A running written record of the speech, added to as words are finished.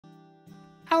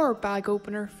Our bag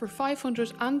opener for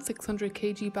 500 and 600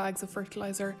 kg bags of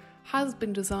fertiliser has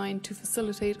been designed to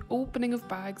facilitate opening of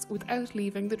bags without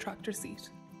leaving the tractor seat.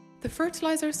 The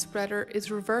fertiliser spreader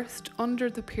is reversed under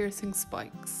the piercing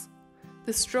spikes.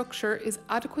 The structure is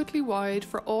adequately wide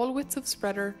for all widths of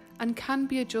spreader and can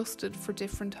be adjusted for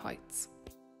different heights.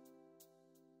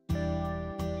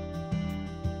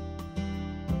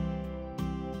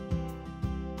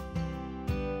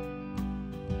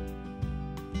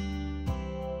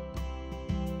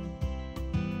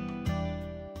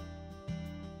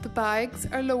 The bags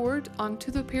are lowered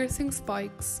onto the piercing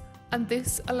spikes, and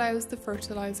this allows the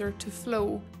fertiliser to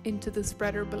flow into the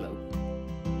spreader below.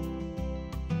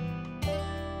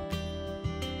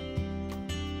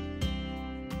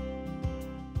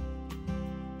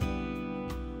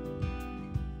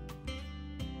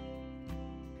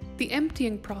 The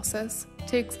emptying process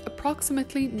takes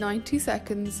approximately 90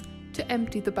 seconds to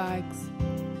empty the bags.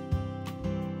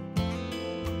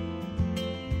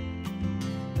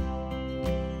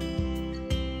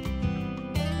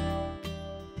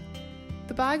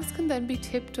 The bags can then be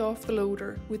tipped off the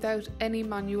loader without any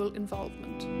manual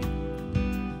involvement.